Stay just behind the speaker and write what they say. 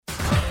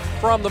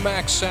From the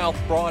MaxxSouth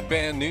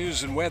Broadband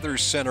News and Weather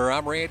Center,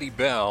 I'm Randy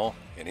Bell,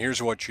 and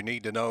here's what you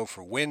need to know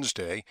for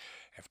Wednesday.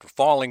 After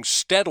falling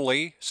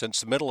steadily since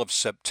the middle of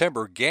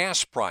September,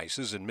 gas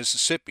prices in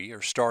Mississippi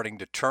are starting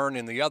to turn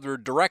in the other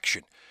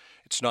direction.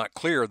 It's not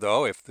clear,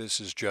 though, if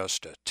this is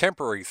just a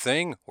temporary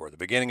thing or the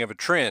beginning of a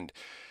trend.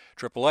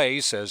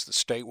 AAA says the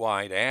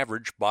statewide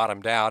average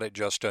bottomed out at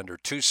just under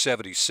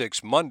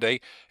 $2.76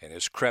 Monday and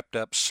has crept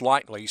up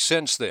slightly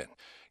since then.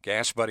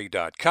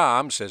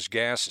 GasBuddy.com says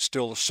gas is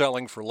still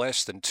selling for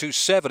less than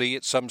 $2.70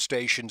 at some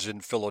stations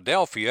in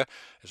Philadelphia,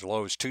 as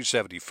low as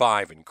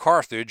 $2.75 in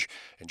Carthage,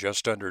 and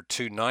just under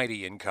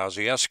 $2.90 in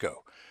Kosciusko.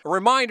 A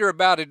reminder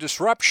about a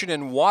disruption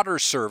in water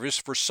service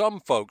for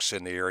some folks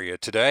in the area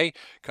today.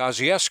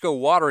 Kosciusko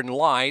Water and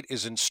Light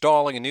is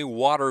installing a new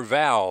water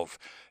valve,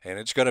 and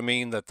it's going to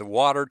mean that the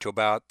water to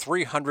about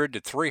 300 to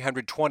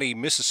 320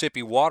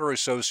 Mississippi Water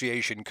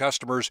Association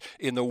customers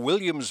in the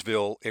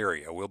Williamsville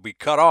area will be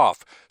cut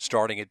off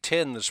starting at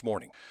 10 this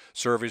morning.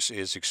 Service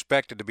is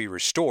expected to be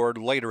restored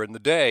later in the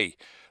day.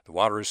 The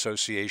Water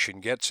Association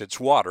gets its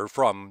water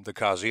from the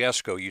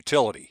Kosciusko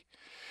utility.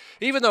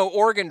 Even though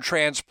organ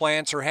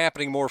transplants are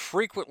happening more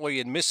frequently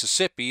in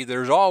Mississippi,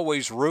 there's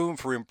always room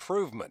for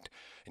improvement.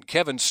 And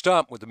Kevin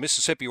Stump with the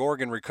Mississippi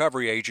Organ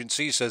Recovery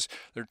Agency says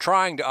they're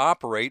trying to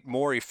operate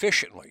more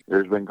efficiently.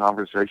 There's been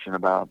conversation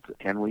about,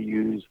 can we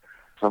use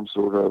some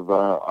sort of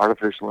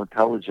artificial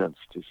intelligence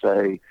to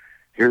say,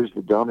 here's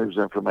the donor's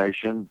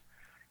information,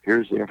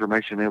 here's the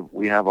information that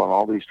we have on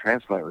all these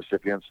transplant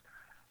recipients.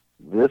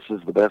 This is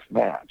the best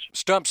match.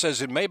 Stump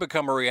says it may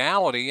become a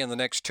reality in the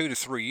next 2 to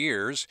 3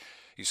 years.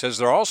 He says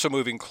they're also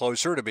moving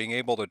closer to being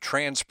able to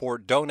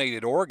transport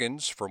donated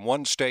organs from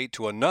one state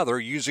to another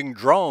using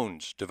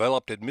drones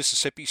developed at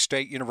Mississippi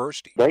State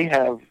University. They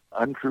have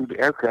uncrewed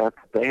aircraft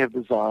they have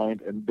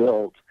designed and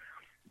built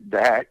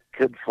that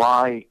could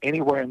fly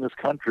anywhere in this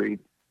country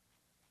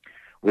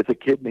with a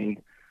kidney,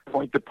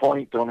 point to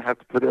point, don't have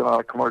to put it on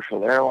a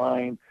commercial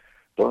airline,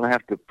 don't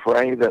have to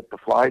pray that the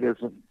flight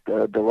isn't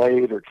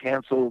delayed or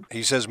canceled.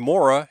 He says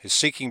Mora is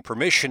seeking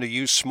permission to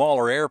use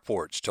smaller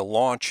airports to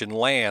launch and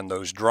land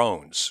those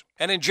drones.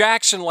 And in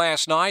Jackson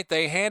last night,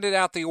 they handed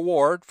out the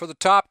award for the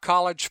top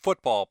college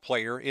football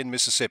player in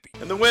Mississippi.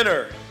 And the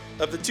winner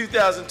of the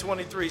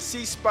 2023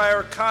 C.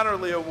 Spire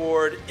Connerly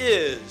Award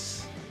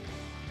is,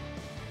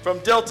 from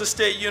Delta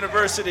State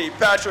University,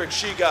 Patrick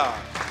Shiga.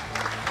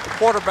 The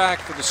quarterback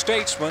for the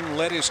Statesman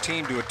led his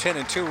team to a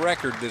 10-2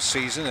 record this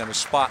season and a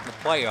spot in the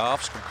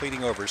playoffs,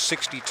 completing over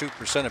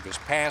 62% of his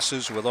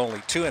passes with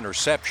only 2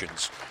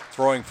 interceptions,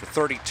 throwing for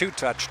 32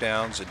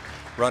 touchdowns and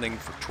running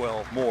for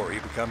 12 more. He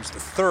becomes the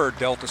third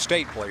Delta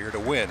State player to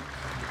win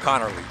the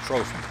Connerly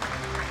Trophy.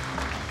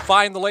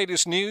 Find the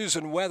latest news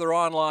and weather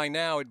online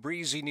now at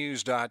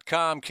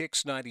breezynews.com,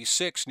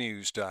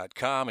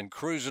 kicks96news.com, and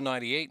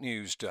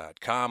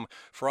cruisin98news.com.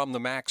 From the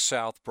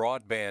MaxxSouth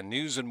Broadband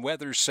News and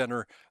Weather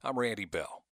Center, I'm Randy Bell.